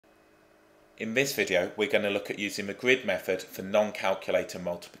In this video, we're going to look at using the grid method for non-calculator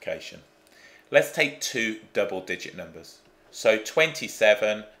multiplication. Let's take two double-digit numbers. So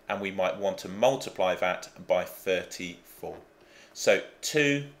 27, and we might want to multiply that by 34. So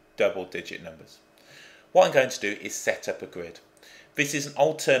two double-digit numbers. What I'm going to do is set up a grid. This is an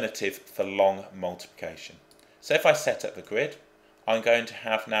alternative for long multiplication. So if I set up the grid, I'm going to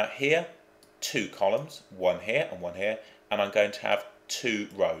have now here two columns, one here, and I'm going to have two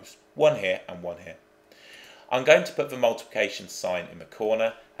rows, one here and one here. I'm going to put the multiplication sign in the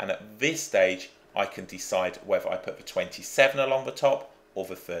corner, and at this stage I can decide whether I put the 27 along the top or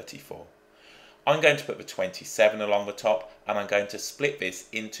the 34. I'm going to put the 27 along the top, and I'm going to split this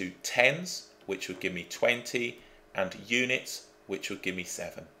into tens, which would give me 20, and units, which would give me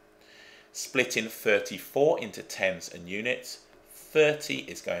 7. Splitting 34 into tens and units, 30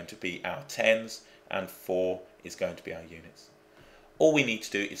 is going to be our tens, and 4 is going to be our units. All we need to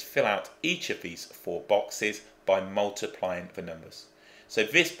do is fill out each of these four boxes by multiplying the numbers. So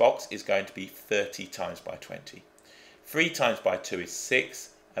this box is going to be 30 times by 20. 3 times by 2 is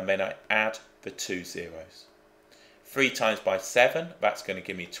 6, and then I add the two zeros. 3 times by 7, that's going to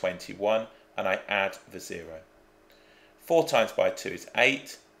give me 21, and I add the 0. 4 times by 2 is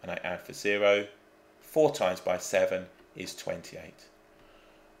 8, and I add the 0. 4 times by 7 is 28.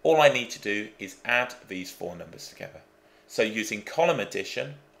 All I need to do is add these four numbers together. So using column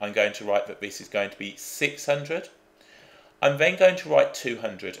addition, I'm going to write that this is going to be 600. I'm then going to write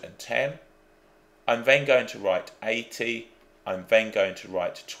 210. I'm then going to write 80. I'm then going to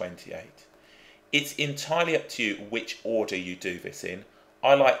write 28. It's entirely up to you which order you do this in.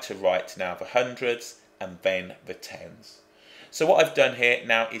 I like to write now the hundreds and then the tens. So what I've done here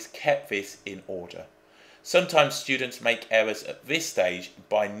now is kept this in order. Sometimes students make errors at this stage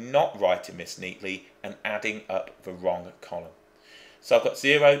by not writing this neatly and adding up the wrong column. So I've got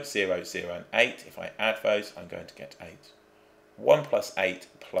 0, 0, 0 and 8. If I add those, I'm going to get 8. 1 plus 8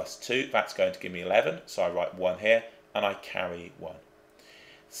 plus 2, that's going to give me 11. So I write 1 here and I carry 1.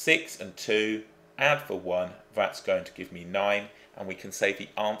 6 and 2, add the 1, that's going to give me 9. And we can say the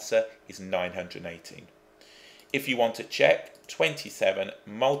answer is 918. If you want to check, 27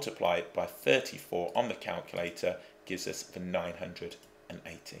 multiplied by 34 on the calculator gives us the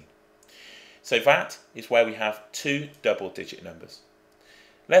 918. So that is where we have two double-digit numbers.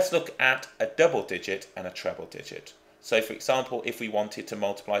 Let's look at a double digit and a treble digit. So for example, if we wanted to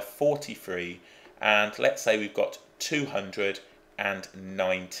multiply 43, and let's say we've got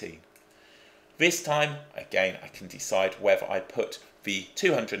 219. This time, again, I can decide whether I put the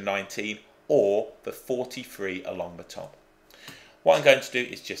 219 or the 43 along the top. What I'm going to do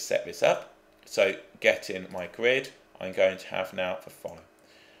is just set this up. So get in my grid, I'm going to have now the following.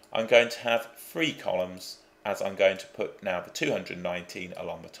 I'm going to have 3 columns, as I'm going to put now the 219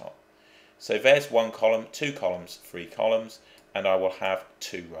 along the top. So there's 1 column, 2 columns, 3 columns, and I will have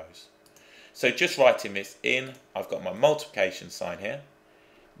 2 rows. So just writing this in, I've got my multiplication sign here.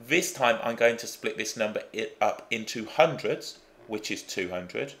 This time I'm going to split this number up into hundreds, which is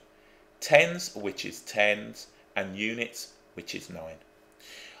 200, tens, which is tens, and units, which is 9.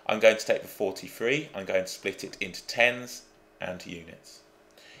 I'm going to take the 43, I'm going to split it into tens and units.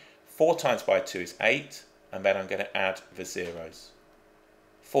 4 times by 2 is 8, and then I'm going to add the zeros.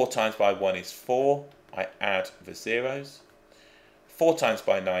 4 times by 1 is 4, I add the zeros. 4 times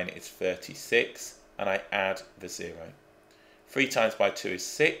by 9 is 36, and I add the 0. 3 times by 2 is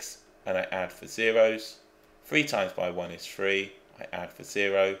 6, and I add the zeros. 3 times by 1 is 3, I add the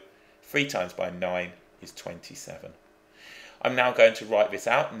 0. 3 times by 9 is 27. I'm now going to write this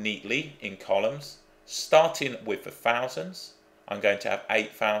out neatly in columns, starting with the thousands. I'm going to have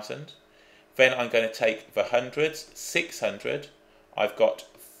 8,000. Then I'm going to take the hundreds, 600. I've got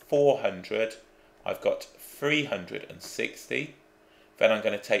 400. I've got 360. Then I'm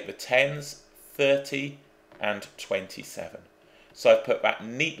going to take the tens, 30 and 27. So I've put that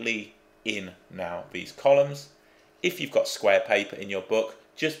neatly in now, these columns. If you've got square paper in your book,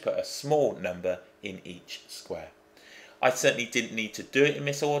 just put a small number in each square. I certainly didn't need to do it in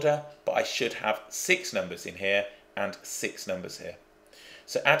this order, but I should have 6 numbers in here and 6 numbers here.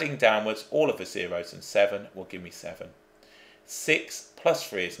 So adding downwards all of the zeros and 7 will give me 7. 6 plus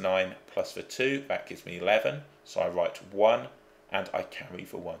 3 is 9, plus the 2, that gives me 11. So I write 1 and I carry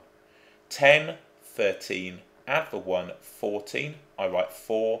the 1. 10, 13, add the 1, 14. I write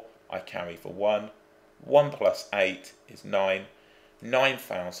 4, I carry the 1. 1 plus 8 is 9.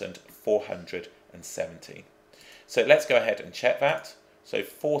 9,417. So let's go ahead and check that. So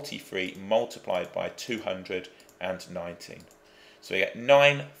 43 multiplied by 219. So we get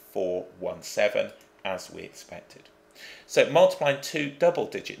 9417 as we expected. So multiplying two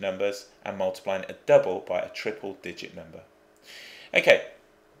double-digit numbers and multiplying a double by a triple-digit number. Okay,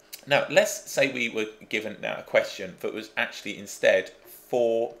 now let's say we were given now a question that was actually instead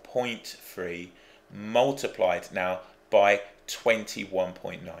 4.3 multiplied now by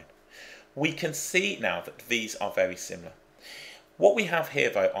 21.9. We can see now that these are very similar. What we have here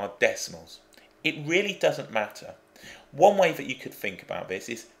though are decimals. It really doesn't matter. One way that you could think about this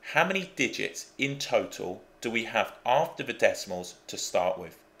is how many digits in total do we have after the decimals to start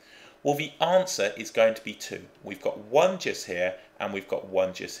with? Well, the answer is going to be 2. We've got 1 just here and we've got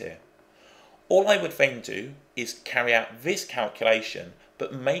 1 just here. All I would then do is carry out this calculation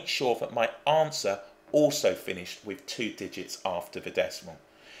but make sure that my answer also finished with 2 digits after the decimal.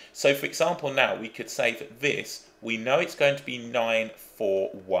 So for example now we could say that this, we know it's going to be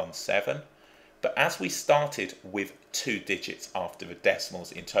 9417, but as we started with 2 digits after the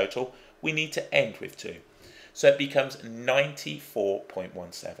decimals in total, we need to end with 2. So it becomes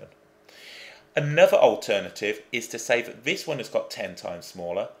 94.17. Another alternative is to say that this one has got 10 times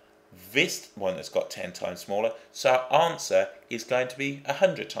smaller, this one has got 10 times smaller, so our answer is going to be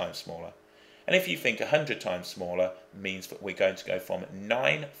 100 times smaller. And if you think 100 times smaller means that we're going to go from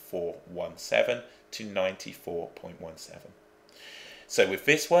 9417 to 94.17. So with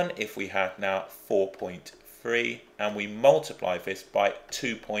this one, if we have now 4.3 and we multiply this by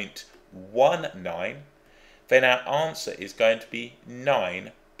 2.19, then our answer is going to be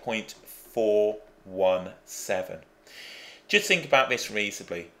 9.417. Just think about this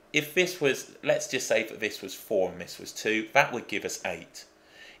reasonably. If this was, let's just say that this was 4 and this was 2, that would give us 8.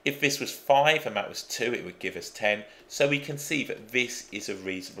 If this was 5 and that was 2, it would give us 10. So we can see that this is a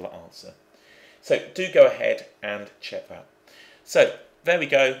reasonable answer. So do go ahead and check that. So there we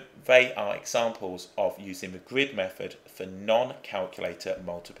go. They are examples of using the grid method for non-calculator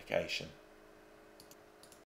multiplication.